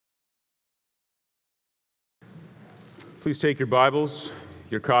Please take your Bibles,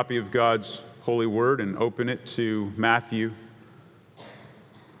 your copy of God's holy word, and open it to Matthew,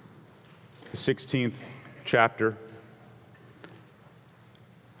 the 16th chapter,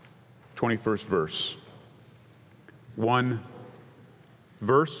 21st verse. One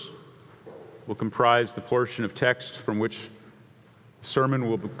verse will comprise the portion of text from which the sermon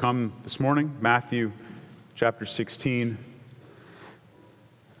will come this morning, Matthew chapter 16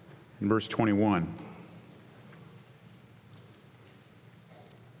 and verse 21.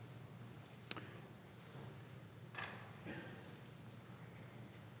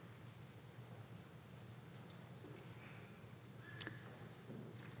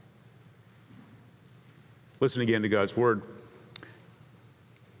 Listen again to God's word.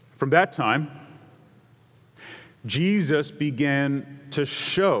 From that time, Jesus began to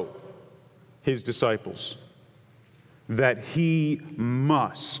show his disciples that he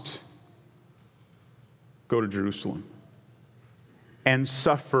must go to Jerusalem and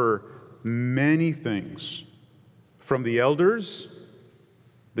suffer many things from the elders,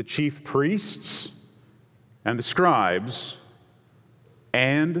 the chief priests, and the scribes,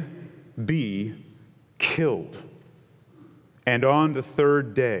 and be killed, and on the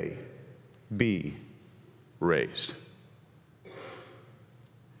third day be raised.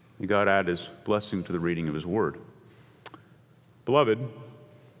 May God add his blessing to the reading of his word. Beloved,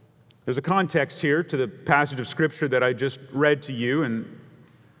 there's a context here to the passage of Scripture that I just read to you, and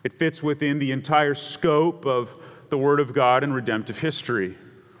it fits within the entire scope of the Word of God and redemptive history.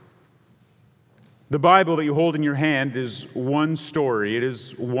 The Bible that you hold in your hand is one story. It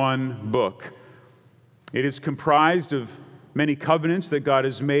is one book. It is comprised of many covenants that God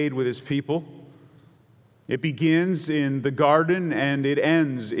has made with his people. It begins in the garden and it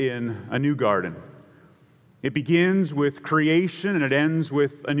ends in a new garden. It begins with creation and it ends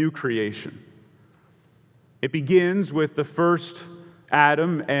with a new creation. It begins with the first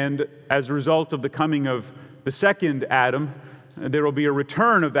Adam, and as a result of the coming of the second Adam, there will be a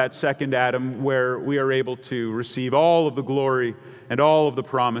return of that second Adam where we are able to receive all of the glory and all of the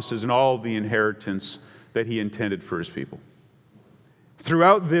promises and all of the inheritance that he intended for his people.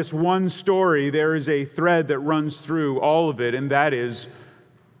 Throughout this one story, there is a thread that runs through all of it, and that is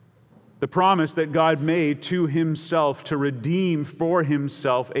the promise that God made to himself to redeem for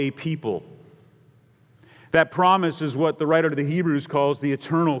himself a people. That promise is what the writer to the Hebrews calls the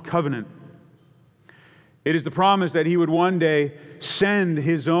eternal covenant. It is the promise that he would one day send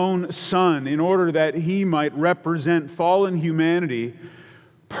his own Son in order that he might represent fallen humanity,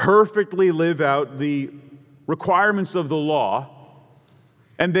 perfectly live out the requirements of the law,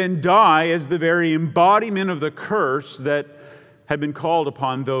 and then die as the very embodiment of the curse that had been called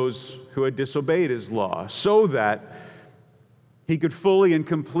upon those who had disobeyed his law, so that he could fully and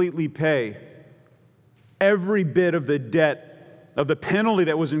completely pay every bit of the debt, of the penalty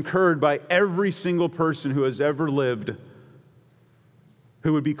that was incurred by every single person who has ever lived,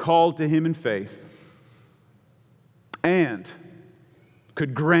 who would be called to him in faith, and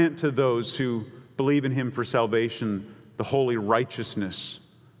could grant to those who believe in him for salvation the holy righteousness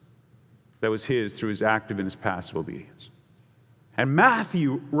that was his through his active and his passive obedience. And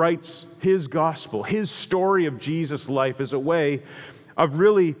Matthew writes his gospel, his story of Jesus' life, as a way of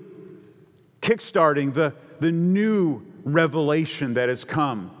really kickstarting the new revelation that has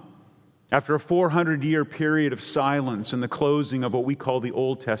come after a 400-year period of silence and the closing of what we call the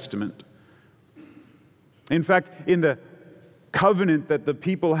Old Testament. In fact, in the covenant that the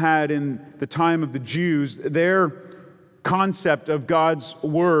people had in the time of the Jews, their concept of God's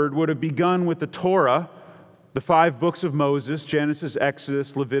word would have begun with the Torah, the 5 books of Moses, Genesis,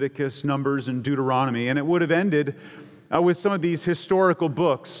 Exodus, Leviticus, Numbers, and Deuteronomy, and it would have ended with some of these historical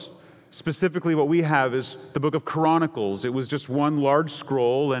books. Specifically, what we have is the book of Chronicles. It was just one large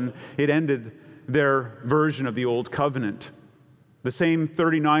scroll, and it ended their version of the Old Covenant. The same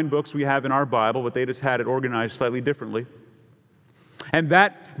 39 books we have in our Bible, but they just had it organized slightly differently. And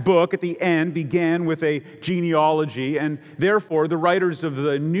that book at the end began with a genealogy, and therefore the writers of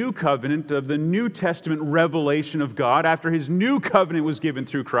the New Covenant, of the New Testament revelation of God, after his new covenant was given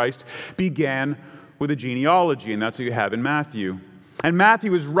through Christ, began with a genealogy, and that's what you have in Matthew. And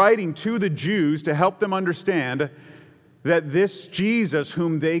Matthew is writing to the Jews to help them understand that this Jesus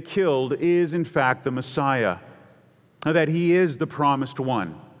whom they killed is in fact the Messiah, that he is the promised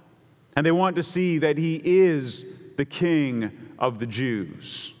one. And they want to see that he is the King of the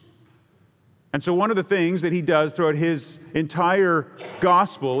Jews. And so one of the things that he does throughout his entire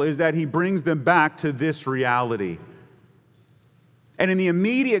gospel is that he brings them back to this reality. And in the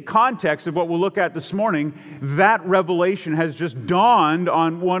immediate context of what we'll look at this morning, that revelation has just dawned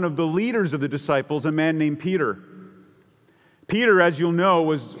on one of the leaders of the disciples, a man named Peter. Peter, as you'll know,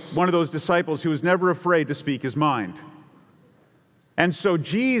 was one of those disciples who was never afraid to speak his mind. And so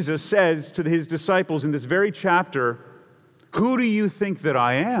Jesus says to his disciples in this very chapter, "Who do you think that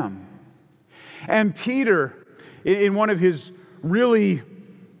I am?" And Peter, in one of his really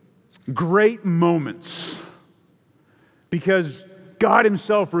great moments, because God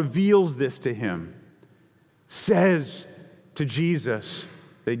himself reveals this to him, says to Jesus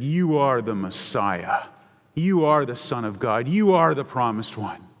that you are the Messiah. You are the Son of God. You are the promised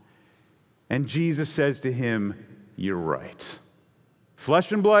one. And Jesus says to him, "You're right.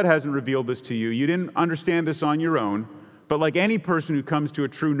 Flesh and blood hasn't revealed this to you. You didn't understand this on your own. But like any person who comes to a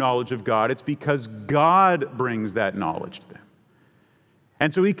true knowledge of God, it's because God brings that knowledge to them."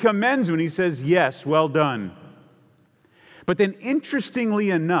 And so he commends him and he says, "Yes, well done." But then interestingly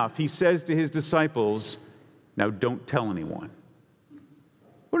enough, he says to his disciples, "Now don't tell anyone."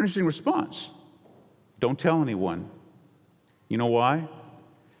 What an interesting response. Don't tell anyone. You know why?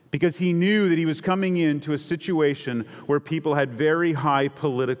 Because he knew that he was coming into a situation where people had very high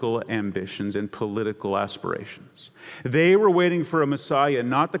political ambitions and political aspirations. They were waiting for a Messiah,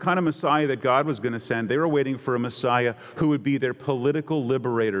 not the kind of Messiah that God was going to send. They were waiting for a Messiah who would be their political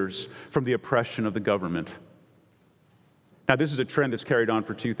liberators from the oppression of the government. Now, this is a trend that's carried on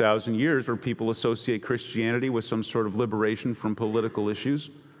for 2,000 years where people associate Christianity with some sort of liberation from political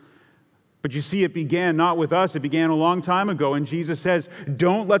issues. But you see, it began not with us. It began a long time ago. And Jesus says,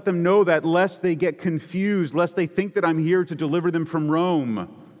 don't let them know that lest they get confused, lest they think that I'm here to deliver them from Rome.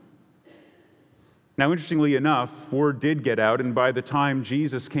 Now, interestingly enough, word did get out. And by the time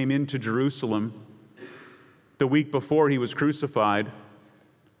Jesus came into Jerusalem, the week before he was crucified,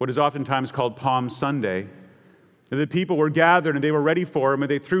 what is oftentimes called Palm Sunday, the people were gathered and they were ready for him.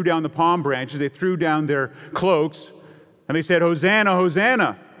 And they threw down the palm branches. They threw down their cloaks. And they said, "Hosanna,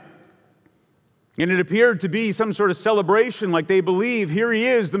 Hosanna." And it appeared to be some sort of celebration, like they believe, here he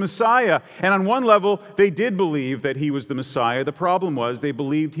is, the Messiah. And on one level, they did believe that he was the Messiah. The problem was they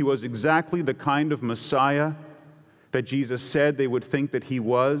believed he was exactly the kind of Messiah that Jesus said they would think that he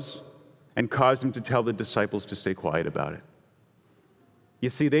was, and caused him to tell the disciples to stay quiet about it. You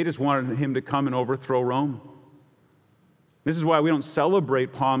see, they just wanted him to come and overthrow Rome. This is why we don't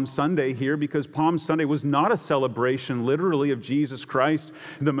celebrate Palm Sunday here, because Palm Sunday was not a celebration, literally, of Jesus Christ,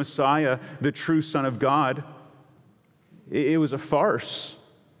 the Messiah, the true Son of God. It was a farce.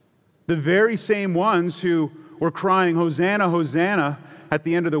 The very same ones who were crying, "Hosanna, Hosanna," at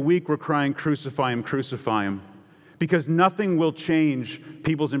the end of the week were crying, "Crucify him, crucify him." Because nothing will change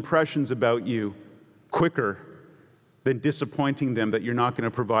people's impressions about you quicker than disappointing them that you're not going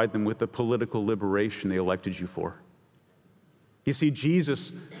to provide them with the political liberation they elected you for. You see,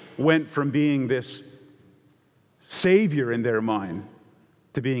 Jesus went from being this savior in their mind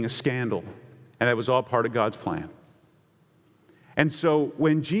to being a scandal, and that was all part of God's plan. And so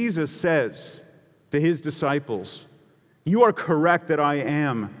when Jesus says to his disciples, "You are correct that I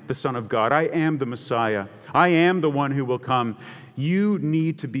am the Son of God, I am the Messiah, I am the one who will come," you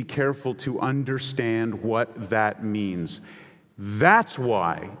need to be careful to understand what that means. That's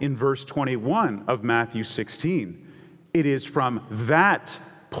why in verse 21 of Matthew 16, it is from that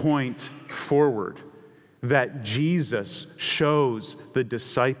point forward that Jesus shows the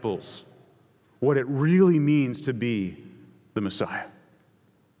disciples what it really means to be the Messiah.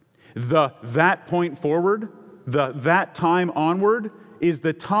 That point forward, that time onward, is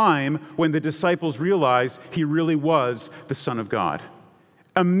the time when the disciples realized he really was the Son of God.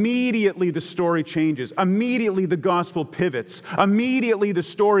 Immediately the story changes. Immediately the gospel pivots. Immediately the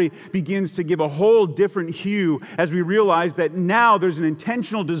story begins to give a whole different hue as we realize that now there's an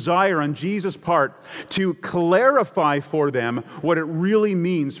intentional desire on Jesus' part to clarify for them what it really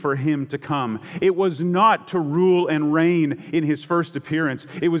means for him to come. It was not to rule and reign in his first appearance.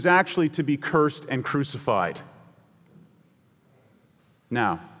 It was actually to be cursed and crucified.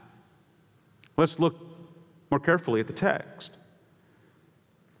 Now, let's look more carefully at the text.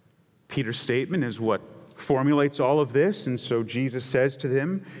 Peter's statement is what formulates all of this, and so Jesus says to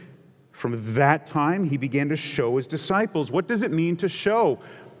them, from that time he began to show his disciples. What does it mean to show?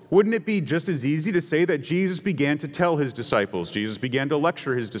 Wouldn't it be just as easy to say that Jesus began to tell his disciples? Jesus began to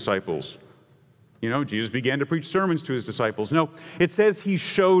lecture his disciples. Jesus began to preach sermons to his disciples. No, it says he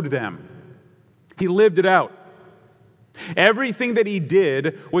showed them. He lived it out. Everything that he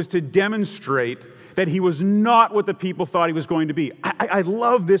did was to demonstrate that he was not what the people thought he was going to be. I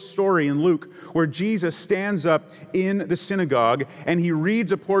love this story in Luke where Jesus stands up in the synagogue and he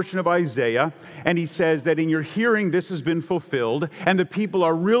reads a portion of Isaiah and he says that in your hearing this has been fulfilled, and the people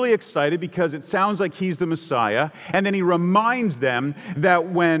are really excited because it sounds like he's the Messiah. And then he reminds them that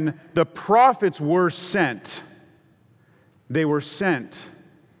when the prophets were sent, They were sent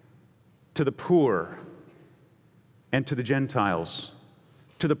to the poor and to the Gentiles,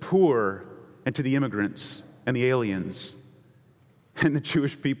 to the poor and to the immigrants and the aliens. And the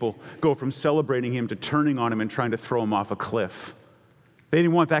Jewish people go from celebrating him to turning on him and trying to throw him off a cliff. They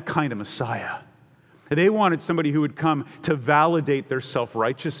didn't want that kind of Messiah. They wanted somebody who would come to validate their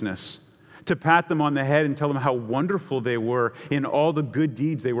self-righteousness, to pat them on the head and tell them how wonderful they were in all the good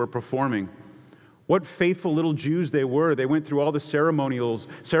deeds they were performing. What faithful little Jews they were. They went through all the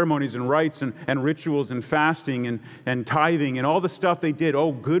ceremonies and rites and rituals and fasting and tithing and all the stuff they did.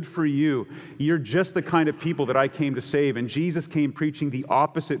 Oh, good for you. You're just the kind of people that I came to save. And Jesus came preaching the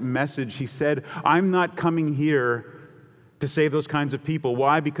opposite message. He said, I'm not coming here to save those kinds of people.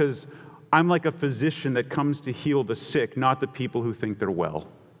 Why? Because I'm like a physician that comes to heal the sick, not the people who think they're well.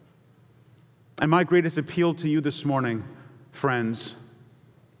 And my greatest appeal to you this morning, friends,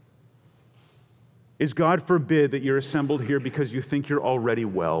 is God forbid that you're assembled here because you think you're already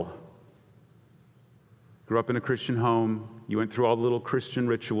well. Grew up in a Christian home, you went through all the little Christian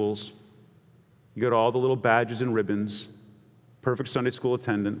rituals, you got all the little badges and ribbons, perfect Sunday school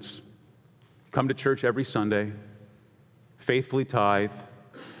attendance, come to church every Sunday, faithfully tithe,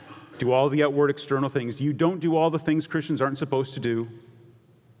 do all the outward external things. You don't do all the things Christians aren't supposed to do.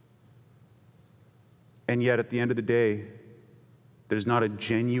 And yet, at the end of the day, there's not a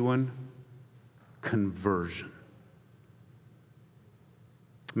genuine conversion.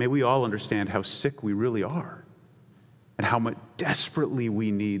 May we all understand how sick we really are and how much desperately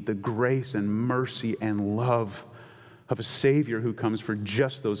we need the grace and mercy and love of a Savior who comes for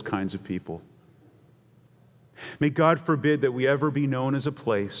just those kinds of people. May God forbid that we ever be known as a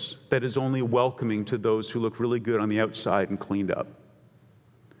place that is only welcoming to those who look really good on the outside and cleaned up,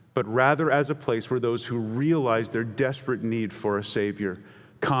 but rather as a place where those who realize their desperate need for a Savior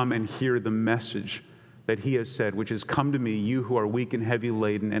come and hear the message that he has said, which is, come to me, you who are weak and heavy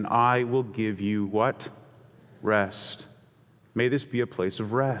laden, and I will give you what? Rest. May this be a place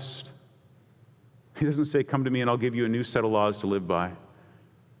of rest. He doesn't say, come to me and I'll give you a new set of laws to live by.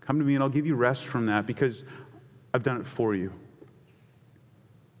 Come to me and I'll give you rest from that because I've done it for you.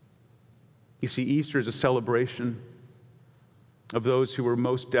 You see, Easter is a celebration of those who were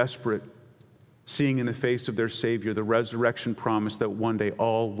most desperate, seeing in the face of their Savior the resurrection promise that one day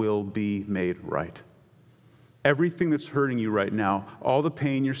all will be made right. Everything that's hurting you right now, all the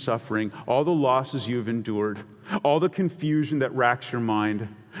pain you're suffering, all the losses you've endured, all the confusion that racks your mind,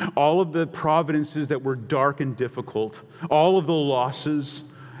 all of the providences that were dark and difficult, all of the losses,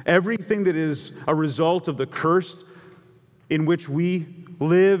 everything that is a result of the curse in which we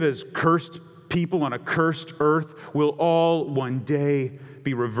live as cursed people on a cursed earth will all one day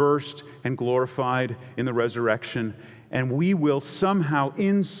be reversed and glorified in the resurrection. And we will somehow,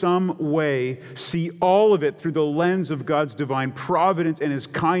 in some way, see all of it through the lens of God's divine providence and his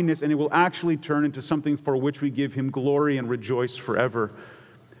kindness, and it will actually turn into something for which we give him glory and rejoice forever.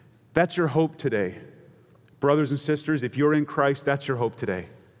 That's your hope today. Brothers and sisters, if you're in Christ, that's your hope today.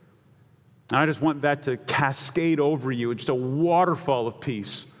 And I just want that to cascade over you. It's just a waterfall of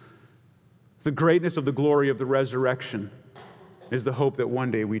peace. The greatness of the glory of the resurrection is the hope that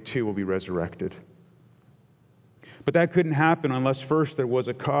one day we too will be resurrected. But that couldn't happen unless first there was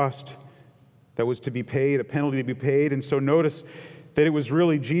a cost that was to be paid, a penalty to be paid. And so notice that it was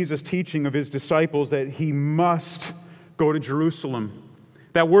really Jesus' teaching of his disciples that he must go to Jerusalem.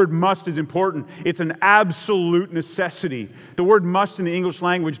 That word must is important. It's an absolute necessity. The word must in the English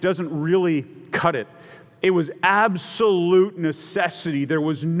language doesn't really cut it. It was absolute necessity. There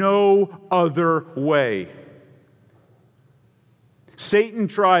was no other way. Satan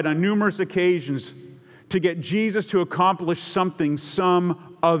tried on numerous occasions to get Jesus to accomplish something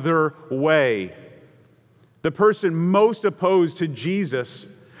some other way. The person most opposed to Jesus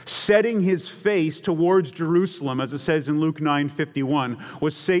setting his face towards Jerusalem, as it says in Luke 9:51,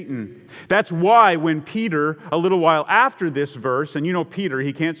 was Satan. That's why when Peter, a little while after this verse, and you know Peter,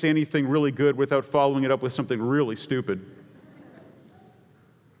 he can't say anything really good without following it up with something really stupid,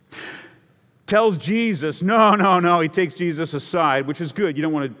 tells Jesus, no, he takes Jesus aside, which is good. You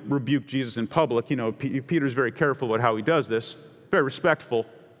don't want to rebuke Jesus in public. You know, Peter's very careful about how he does this, very respectful.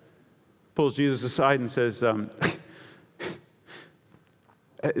 Pulls Jesus aside and says,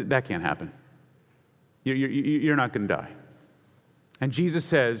 that can't happen. You're not going to die. And Jesus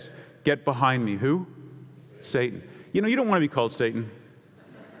says, get behind me. Who? Satan. You know, you don't want to be called Satan.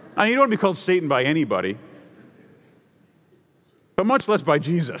 I mean, you don't want to be called Satan by anybody, but much less by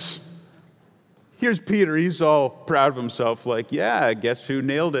Jesus. Here's Peter. He's all proud of himself, like, yeah, guess who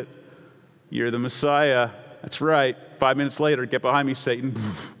nailed it? You're the Messiah. That's right. 5 minutes later, get behind me, Satan.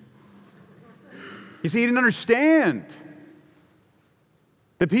 You see, he didn't understand.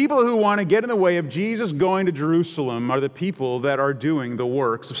 The people who want to get in the way of Jesus going to Jerusalem are the people that are doing the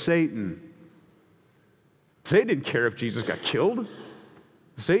works of Satan. Satan didn't care if Jesus got killed.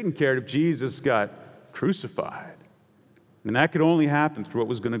 Satan cared if Jesus got crucified. And that could only happen through what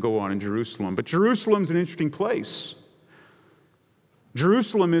was going to go on in Jerusalem. But Jerusalem's an interesting place.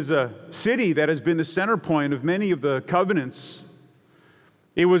 Jerusalem is a city that has been the center point of many of the covenants.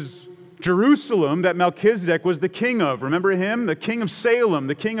 It was Jerusalem that Melchizedek was the king of. Remember him? The king of Salem,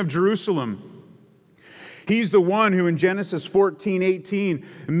 the king of Jerusalem. He's the one who in Genesis 14:18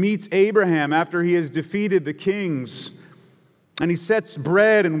 meets Abraham after he has defeated the kings. And he sets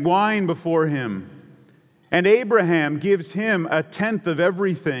bread and wine before him. And Abraham gives him a tenth of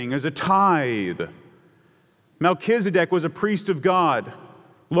everything as a tithe. Melchizedek was a priest of God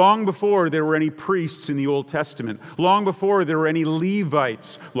long before there were any priests in the Old Testament, long before there were any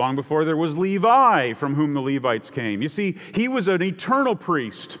Levites, long before there was Levi from whom the Levites came. You see, he was an eternal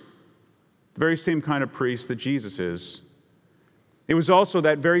priest, the very same kind of priest that Jesus is. It was also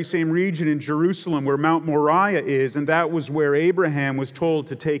that very same region in Jerusalem where Mount Moriah is, and that was where Abraham was told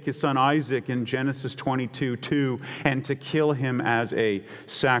to take his son Isaac in Genesis 22:2 and to kill him as a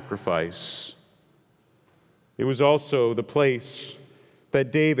sacrifice. It was also the place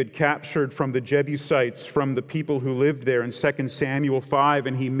that David captured from the Jebusites, from the people who lived there in 2 Samuel 5,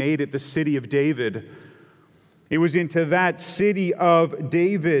 and he made it the city of David. It was into that city of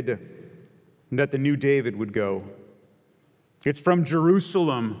David that the new David would go. It's from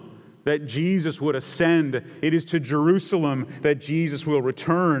Jerusalem that Jesus would ascend. It is to Jerusalem that Jesus will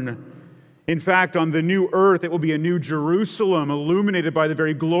return. In fact, on the new earth, it will be a new Jerusalem, illuminated by the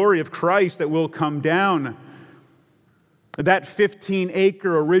very glory of Christ that will come down. That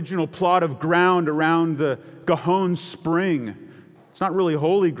 15-acre original plot of ground around the Gihon Spring, it's not really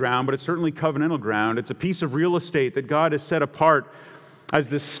holy ground, but it's certainly covenantal ground. It's a piece of real estate that God has set apart as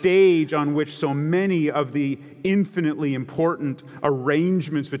the stage on which so many of the infinitely important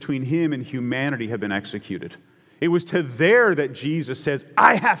arrangements between him and humanity have been executed. It was to there that Jesus says,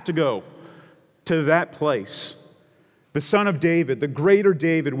 I have to go to that place. The son of David, the greater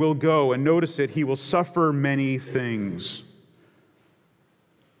David, will go, and notice it, he will suffer many things.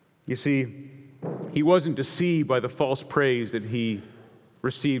 You see, he wasn't deceived by the false praise that he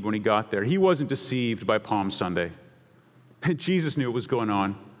received when he got there. He wasn't deceived by Palm Sunday. Jesus knew what was going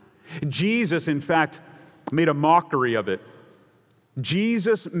on. Jesus, in fact, made a mockery of it.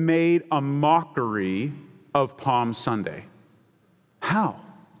 Jesus made a mockery of Palm Sunday. How?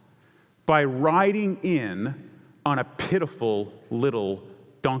 By riding in on a pitiful little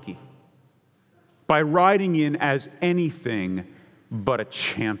donkey. By riding in as anything but a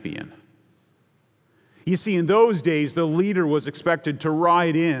champion. You see, in those days, the leader was expected to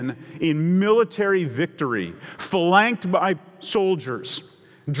ride in military victory, flanked by soldiers,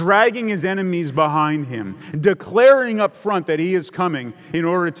 dragging his enemies behind him, declaring up front that he is coming in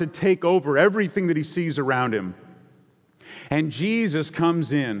order to take over everything that he sees around him. And Jesus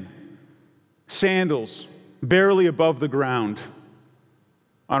comes in, sandals barely above the ground,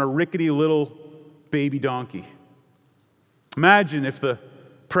 on a rickety little baby donkey. Imagine if the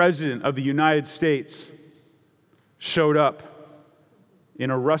President of the United States showed up in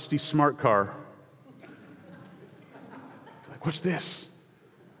a rusty smart car. Like, what's this?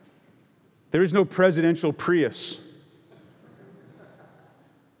 There is no presidential Prius.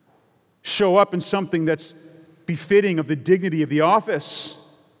 Show up in something that's befitting of the dignity of the office.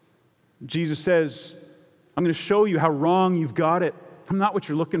 Jesus says, I'm going to show you how wrong you've got it. I'm not what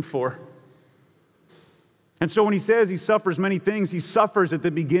you're looking for. And so when he says he suffers many things, he suffers at the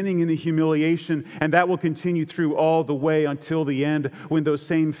beginning in the humiliation, and that will continue through all the way until the end when those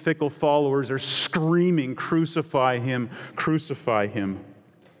same fickle followers are screaming, crucify him, crucify him.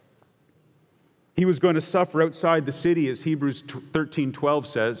 He was going to suffer outside the city, as Hebrews 13:12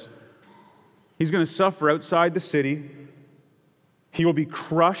 says. He's going to suffer outside the city. He will be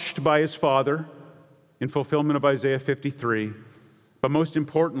crushed by his Father in fulfillment of Isaiah 53. But most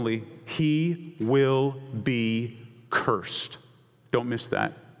importantly, he will be cursed. Don't miss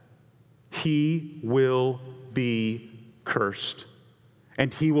that. He will be cursed.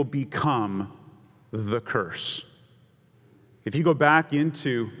 And he will become the curse. If you go back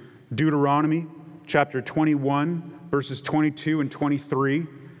into Deuteronomy chapter 21, verses 22 and 23,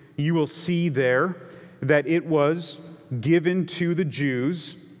 you will see there that it was given to the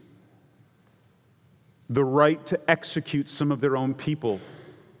Jews the right to execute some of their own people.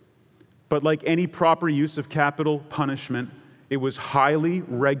 But like any proper use of capital punishment, it was highly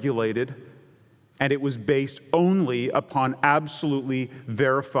regulated, and it was based only upon absolutely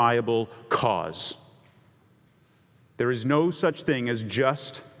verifiable cause. There is no such thing as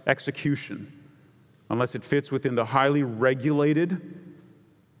just execution unless it fits within the highly regulated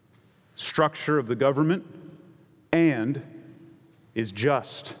structure of the government and is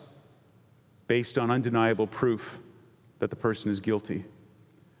just, based on undeniable proof that the person is guilty.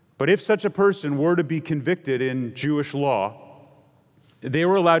 But if such a person were to be convicted in Jewish law, they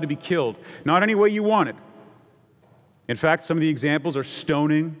were allowed to be killed, not any way you wanted. In fact, some of the examples are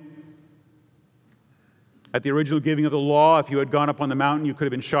stoning. At the original giving of the law, if you had gone up on the mountain, you could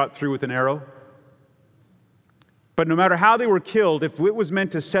have been shot through with an arrow. But no matter how they were killed, if it was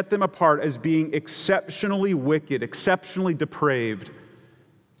meant to set them apart as being exceptionally wicked, exceptionally depraved,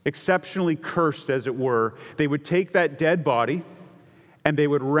 exceptionally cursed, as it were, they would take that dead body and they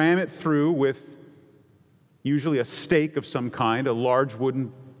would ram it through with usually a stake of some kind, a large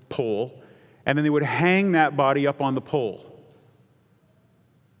wooden pole, and then they would hang that body up on the pole.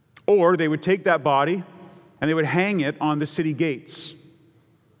 Or they would take that body and they would hang it on the city gates.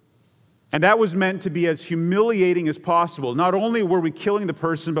 And that was meant to be as humiliating as possible. Not only were we killing the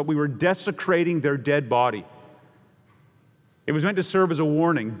person, but we were desecrating their dead body. It was meant to serve as a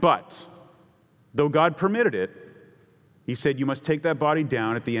warning, but though God permitted it, He said, you must take that body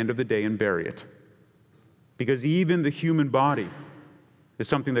down at the end of the day and bury it. Because even the human body is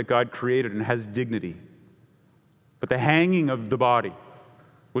something that God created and has dignity. But the hanging of the body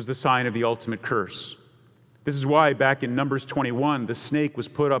was the sign of the ultimate curse. This is why back in Numbers 21, the snake was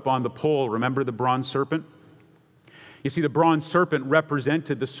put up on the pole. Remember the bronze serpent? You see, the bronze serpent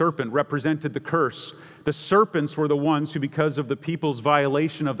represented the curse. The serpents were the ones who, because of the people's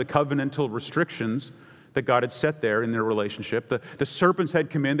violation of the covenantal restrictions that God had set there in their relationship, the serpents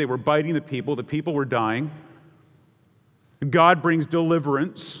had come in, they were biting the people were dying. God brings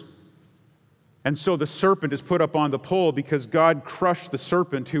deliverance. And so the serpent is put up on the pole because God crushed the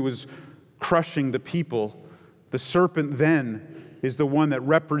serpent who was crushing the people. The serpent then is the one that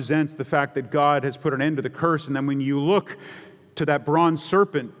represents the fact that God has put an end to the curse. And then when you look to that bronze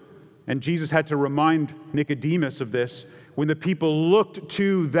serpent, and Jesus had to remind Nicodemus of this, when the people looked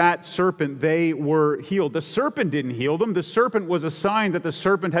to that serpent, they were healed. The serpent didn't heal them. The serpent was a sign that the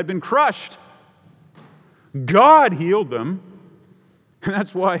serpent had been crushed. God healed them. And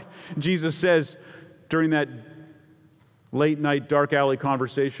that's why Jesus says during that late night, dark alley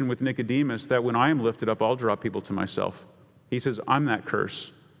conversation with Nicodemus that when I am lifted up, I'll draw people to myself. He says, I'm that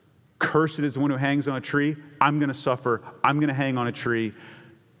curse. Cursed is the one who hangs on a tree. I'm going to suffer. I'm going to hang on a tree.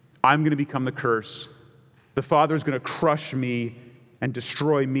 I'm going to become the curse. The Father is going to crush me and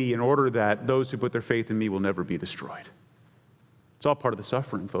destroy me in order that those who put their faith in me will never be destroyed. It's all part of the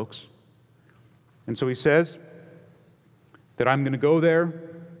suffering, folks. And so he says that I'm going to go there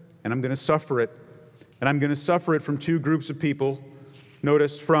and I'm going to suffer it. And I'm going to suffer it from two groups of people.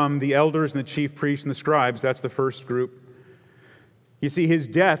 Notice from the elders and the chief priests and the scribes. That's the first group. You see, his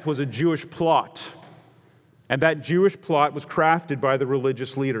death was a Jewish plot. And that Jewish plot was crafted by the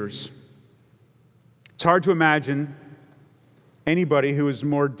religious leaders. It's hard to imagine anybody who is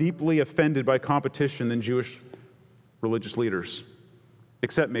more deeply offended by competition than Jewish religious leaders,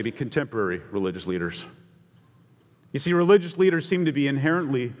 except maybe contemporary religious leaders. You see, religious leaders seem to be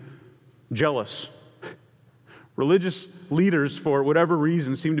inherently jealous. Religious leaders, for whatever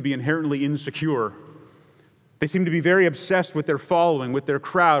reason, seem to be inherently insecure. They seem to be very obsessed with their following, with their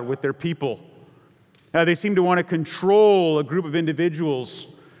crowd, with their people. They seem to want to control a group of individuals,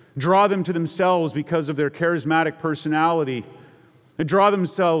 draw them to themselves because of their charismatic personality, and draw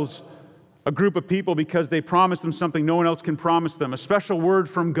themselves a group of people because they promise them something no one else can promise them, a special word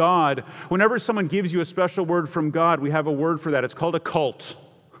from God. Whenever someone gives you a special word from God, we have a word for that. It's called a cult.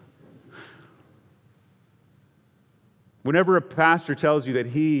 Whenever a pastor tells you that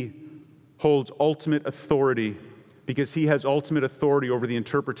he holds ultimate authority because he has ultimate authority over the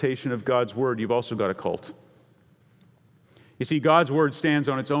interpretation of God's word, you've also got a cult. You see, God's word stands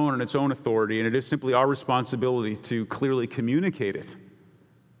on its own and its own authority, and it is simply our responsibility to clearly communicate it,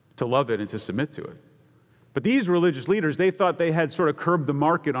 to love it, and to submit to it. But these religious leaders, they thought they had sort of curbed the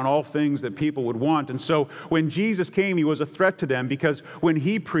market on all things that people would want. And so when Jesus came, he was a threat to them because when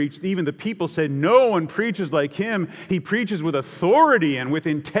he preached, even the people said, no one preaches like him. He preaches with authority and with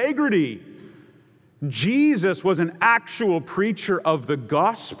integrity. Jesus was an actual preacher of the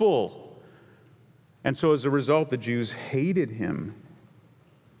gospel. And so as a result, the Jews hated him.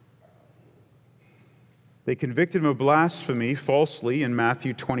 They convicted him of blasphemy falsely in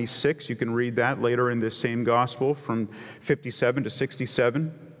Matthew 26. You can read that later in this same gospel from 57 to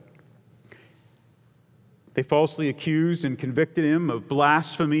 67. They falsely accused and convicted him of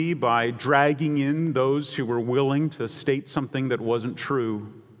blasphemy by dragging in those who were willing to state something that wasn't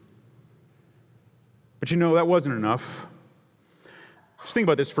true. But that wasn't enough. Just think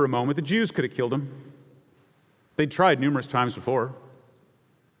about this for a moment. The Jews could have killed him. They'd tried numerous times before.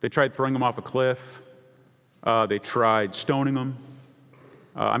 They tried throwing him off a cliff. They tried stoning him.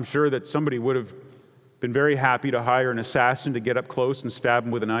 I'm sure that somebody would have been very happy to hire an assassin to get up close and stab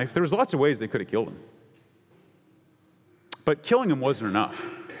him with a knife. There was lots of ways they could have killed him. But killing him wasn't enough.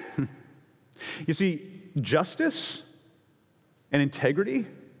 You see, justice and integrity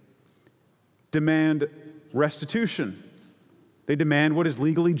demand restitution. They demand what is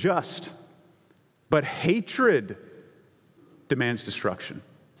legally just. But hatred demands destruction.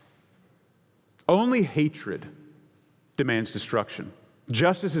 Only hatred demands destruction.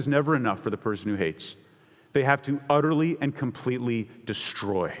 Justice is never enough for the person who hates. They have to utterly and completely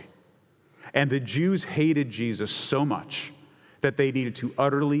destroy. And the Jews hated Jesus so much that they needed to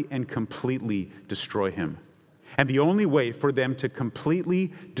utterly and completely destroy him. And the only way for them to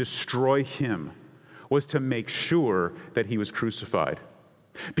completely destroy him was to make sure that he was crucified.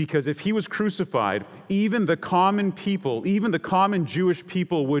 Because if he was crucified, even the common people, even the common Jewish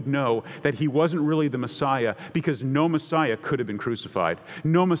people would know that he wasn't really the Messiah, because no Messiah could have been crucified.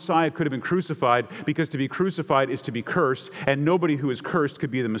 No Messiah could have been crucified because to be crucified is to be cursed, and nobody who is cursed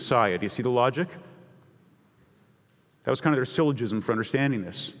could be the Messiah. Do you see the logic? That was kind of their syllogism for understanding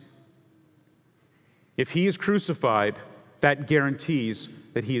this. If he is crucified, that guarantees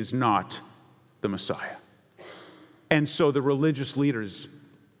that he is not the Messiah. And so the religious leaders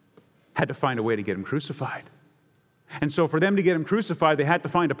had to find a way to get him crucified. And so for them to get him crucified, they had to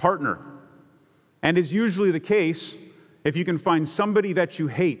find a partner. And it's usually the case, if you can find somebody that you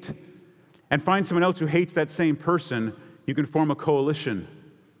hate and find someone else who hates that same person, you can form a coalition.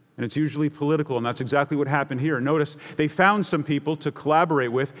 And it's usually political, and that's exactly what happened here. Notice, they found some people to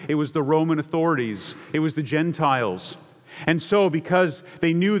collaborate with. It was the Roman authorities. It was the Gentiles. And so, because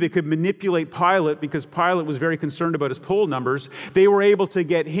they knew they could manipulate Pilate, because Pilate was very concerned about his poll numbers, they were able to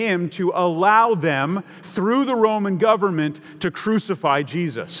get him to allow them, through the Roman government, to crucify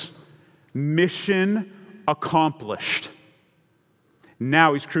Jesus. Mission accomplished.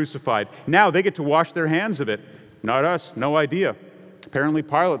 Now he's crucified. Now they get to wash their hands of it. Not us, no idea. Apparently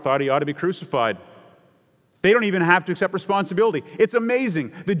Pilate thought he ought to be crucified. They don't even have to accept responsibility. It's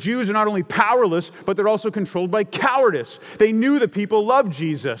amazing. The Jews are not only powerless, but they're also controlled by cowardice. They knew the people loved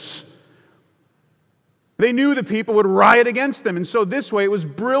Jesus. They knew the people would riot against them. And so this way, it was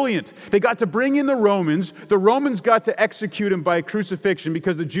brilliant. They got to bring in the Romans. The Romans got to execute him by crucifixion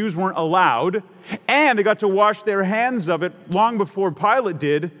because the Jews weren't allowed. And they got to wash their hands of it long before Pilate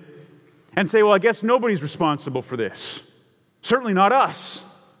did and say, well, I guess nobody's responsible for this. Certainly not us.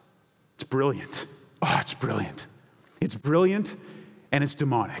 It's brilliant. Oh, it's brilliant. It's brilliant, and it's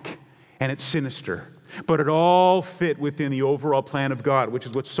demonic, and it's sinister. But it all fit within the overall plan of God, which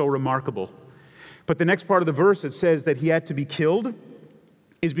is what's so remarkable. But the next part of the verse, it says that he had to be killed,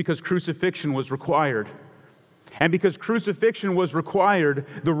 is because crucifixion was required. And because crucifixion was required,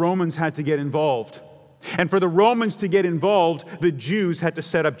 the Romans had to get involved. And for the Romans to get involved, the Jews had to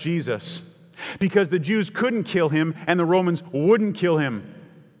set up Jesus. Because the Jews couldn't kill him, and the Romans wouldn't kill him.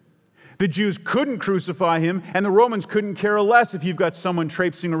 The Jews couldn't crucify him, and the Romans couldn't care less if you've got someone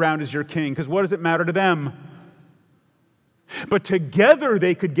traipsing around as your king, because what does it matter to them? But together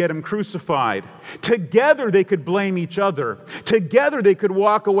they could get him crucified. Together they could blame each other. Together they could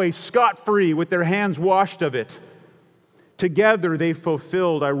walk away scot-free with their hands washed of it. Together they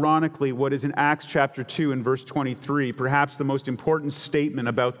fulfilled, ironically, what is in Acts chapter 2 and verse 23, perhaps the most important statement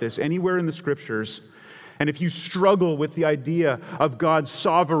about this anywhere in the Scriptures. And if you struggle with the idea of God's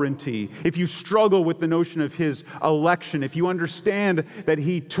sovereignty, if you struggle with the notion of his election, if you understand that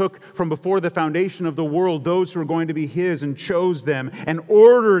he took from before the foundation of the world those who are going to be his and chose them and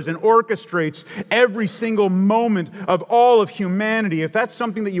orders and orchestrates every single moment of all of humanity, if that's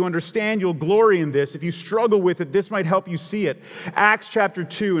something that you understand, you'll glory in this. If you struggle with it, this might help you see it. Acts chapter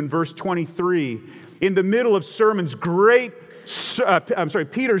 2 and verse 23, in the middle of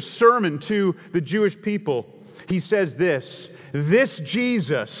Peter's sermon to the Jewish people, he says this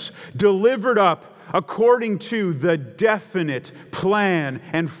Jesus delivered up according to the definite plan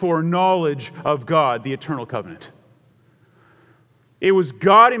and foreknowledge of God, the eternal covenant. It was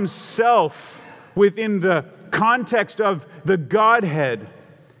God himself within the context of the Godhead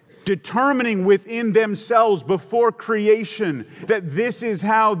determining within themselves before creation that this is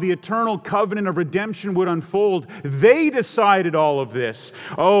how the eternal covenant of redemption would unfold. They decided all of this.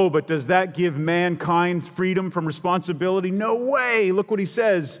 Oh, but does that give mankind freedom from responsibility? No way. Look what he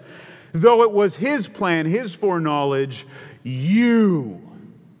says. Though it was his plan, his foreknowledge, you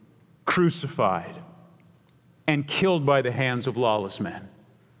crucified and killed by the hands of lawless men.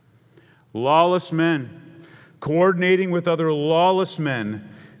 lawless men, coordinating with other lawless men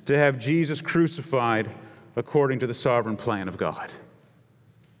to have Jesus crucified according to the sovereign plan of God.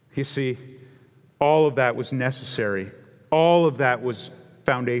 You see, all of that was necessary. All of that was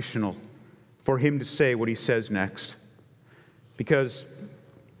foundational for him to say what he says next. Because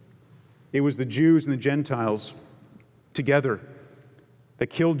it was the Jews and the Gentiles together that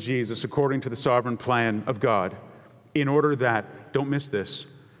killed Jesus according to the sovereign plan of God, in order that, don't miss this,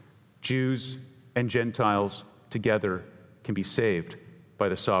 Jews and Gentiles together can be saved by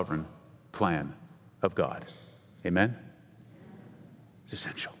the sovereign plan of God. Amen? It's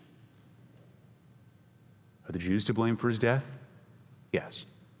essential. Are the Jews to blame for his death? Yes.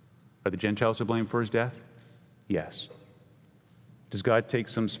 Are the Gentiles to blame for his death? Yes. Does God take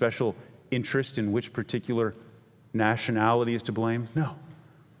some special interest in which particular nationality is to blame? No.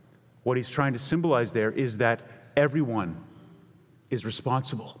 What he's trying to symbolize there is that everyone is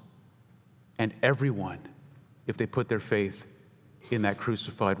responsible. And everyone, if they put their faith in that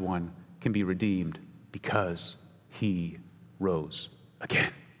crucified one, can be redeemed because he rose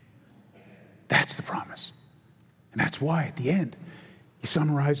again. That's the promise. And that's why at the end, he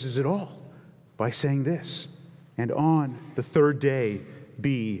summarizes it all by saying this, and on the third day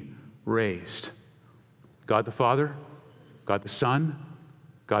be raised. God the Father, God the Son,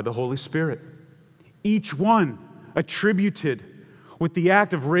 God the Holy Spirit. Each one attributed with the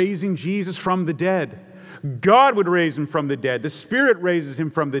act of raising Jesus from the dead. God would raise him from the dead. The Spirit raises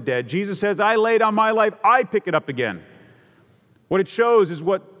him from the dead. Jesus says, I lay down my life, I pick it up again. What it shows is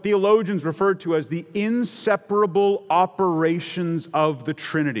what theologians refer to as the inseparable operations of the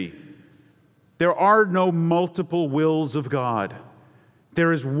Trinity. There are no multiple wills of God.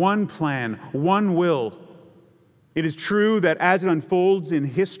 There is one plan, one will. It is true that as it unfolds in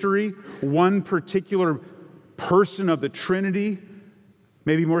history, one particular person of the Trinity,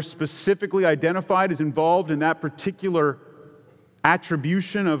 maybe more specifically identified, is involved in that particular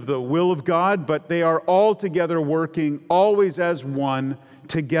attribution of the will of God, but they are all together working, always as one,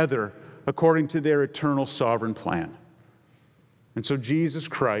 together, according to their eternal sovereign plan. And so Jesus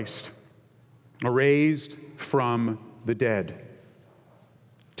Christ, raised from the dead,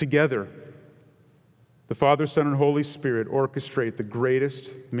 together, the Father, Son, and Holy Spirit orchestrate the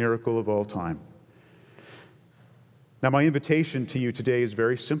greatest miracle of all time. Now, my invitation to you today is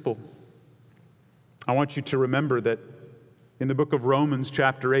very simple. I want you to remember that in the book of Romans,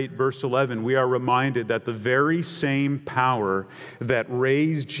 chapter 8, verse 11, we are reminded that the very same power that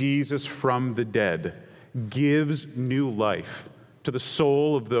raised Jesus from the dead gives new life to the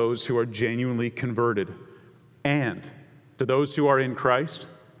soul of those who are genuinely converted. And to those who are in Christ,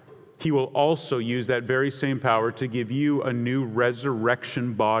 he will also use that very same power to give you a new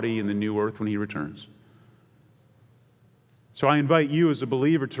resurrection body in the new earth when he returns. So I invite you as a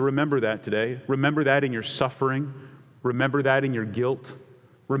believer to remember that today. Remember that in your suffering. Remember that in your guilt.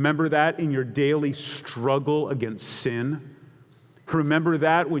 Remember that in your daily struggle against sin. Remember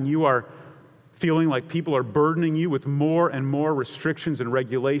that when you are feeling like people are burdening you with more and more restrictions and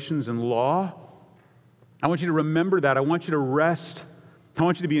regulations and law. I want you to remember that. I want you to rest. I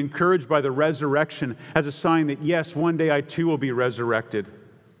want you to be encouraged by the resurrection as a sign that, yes, one day I too will be resurrected.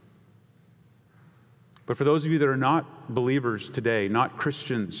 But for those of you that are not believers today, not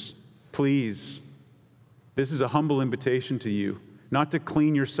Christians, please, this is a humble invitation to you, not to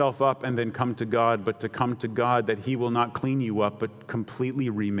clean yourself up and then come to God, but to come to God that he will not clean you up, but completely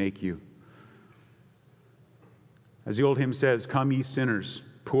remake you. As the old hymn says, come ye sinners,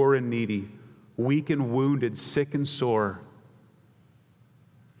 poor and needy, weak and wounded, sick and sore.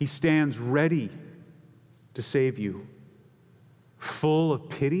 He stands ready to save you, full of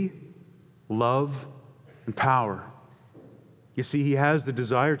pity, love, and power. You see, he has the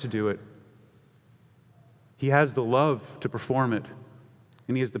desire to do it. He has the love to perform it,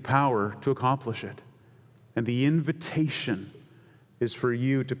 and he has the power to accomplish it. And the invitation is for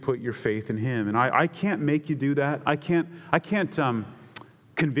you to put your faith in him. And I can't make you do that. I can't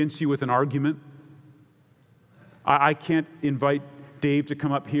convince you with an argument. I can't invite Dave to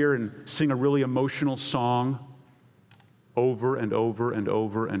come up here and sing a really emotional song over and over and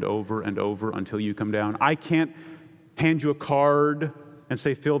over and over and over until you come down. I can't hand you a card and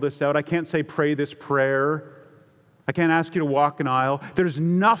say, fill this out. I can't say, pray this prayer. I can't ask you to walk an aisle. There's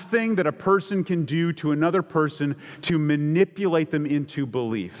nothing that a person can do to another person to manipulate them into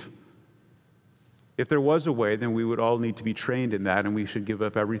belief. If there was a way, then we would all need to be trained in that, and we should give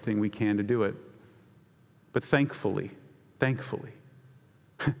up everything we can to do it. But thankfully,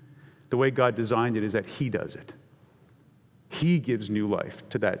 the way God designed it is that he does it. He gives new life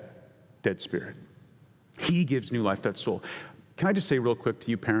to that dead spirit. He gives new life to that soul. Can I just say real quick to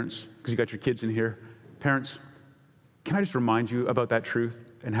you parents, because you got your kids in here, parents, can I just remind you about that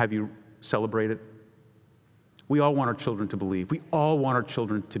truth and have you celebrate it? We all want our children to believe. We all want our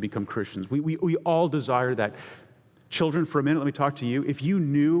children to become Christians. We all desire that. Children, for a minute, let me talk to you. If you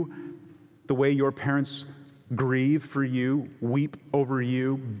knew the way your parents grieve for you, weep over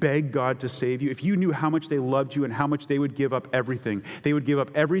you, beg God to save you, if you knew how much they loved you and how much they would give up everything, they would give up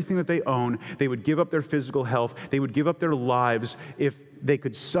everything that they own, they would give up their physical health, they would give up their lives if they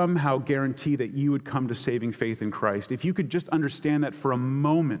could somehow guarantee that you would come to saving faith in Christ. If you could just understand that for a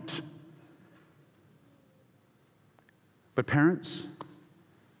moment. But parents,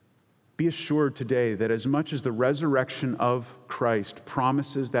 be assured today that as much as the resurrection of Christ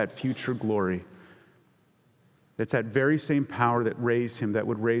promises that future glory, that's that very same power that raised him that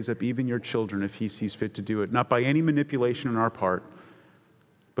would raise up even your children if he sees fit to do it, not by any manipulation on our part,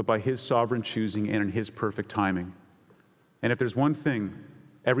 but by his sovereign choosing and in his perfect timing. And if there's one thing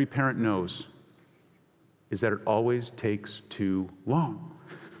every parent knows, is that it always takes too long.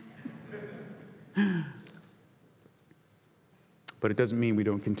 But it doesn't mean we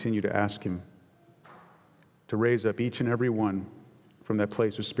don't continue to ask him to raise up each and every one from that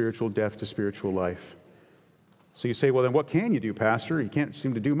place of spiritual death to spiritual life. So you say, well, then what can you do, Pastor? You can't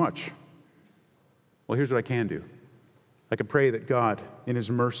seem to do much. Well, here's what I can do. I can pray that God, in his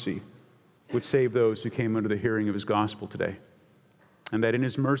mercy, would save those who came under the hearing of his gospel today. And that in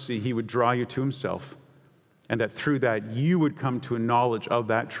his mercy, he would draw you to himself. And that through that, you would come to a knowledge of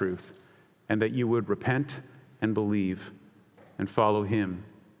that truth. And that you would repent and believe and follow him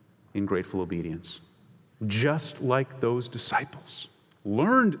in grateful obedience. Just like those disciples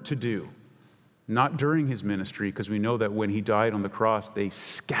learned to do, not during his ministry, because we know that when he died on the cross, they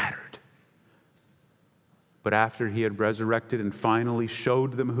scattered. But after he had resurrected and finally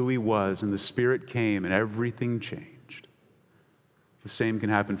showed them who he was, and the Spirit came and everything changed, the same can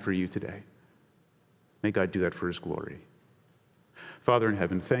happen for you today. May God do that for his glory. Father in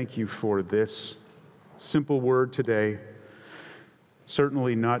heaven, thank you for this simple word today.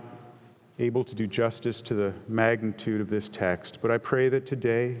 Certainly not able to do justice to the magnitude of this text, but I pray that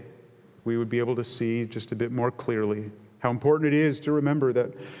today we would be able to see just a bit more clearly how important it is to remember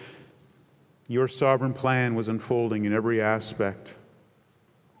that your sovereign plan was unfolding in every aspect,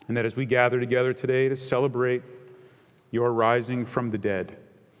 and that as we gather together today to celebrate your rising from the dead,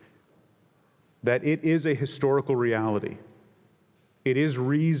 that it is a historical reality. It is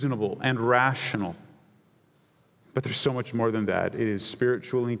reasonable and rational. But there's so much more than that. It is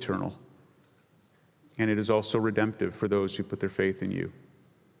spiritual and eternal. And it is also redemptive for those who put their faith in you.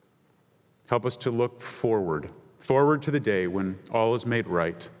 Help us to look forward to the day when all is made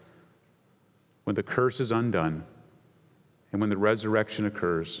right, when the curse is undone, and when the resurrection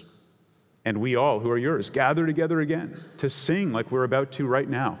occurs. And we all, who are yours, gather together again to sing like we're about to right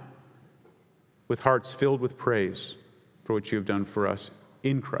now, with hearts filled with praise for what you have done for us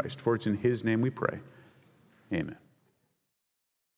in Christ. For it's in his name we pray. Amen.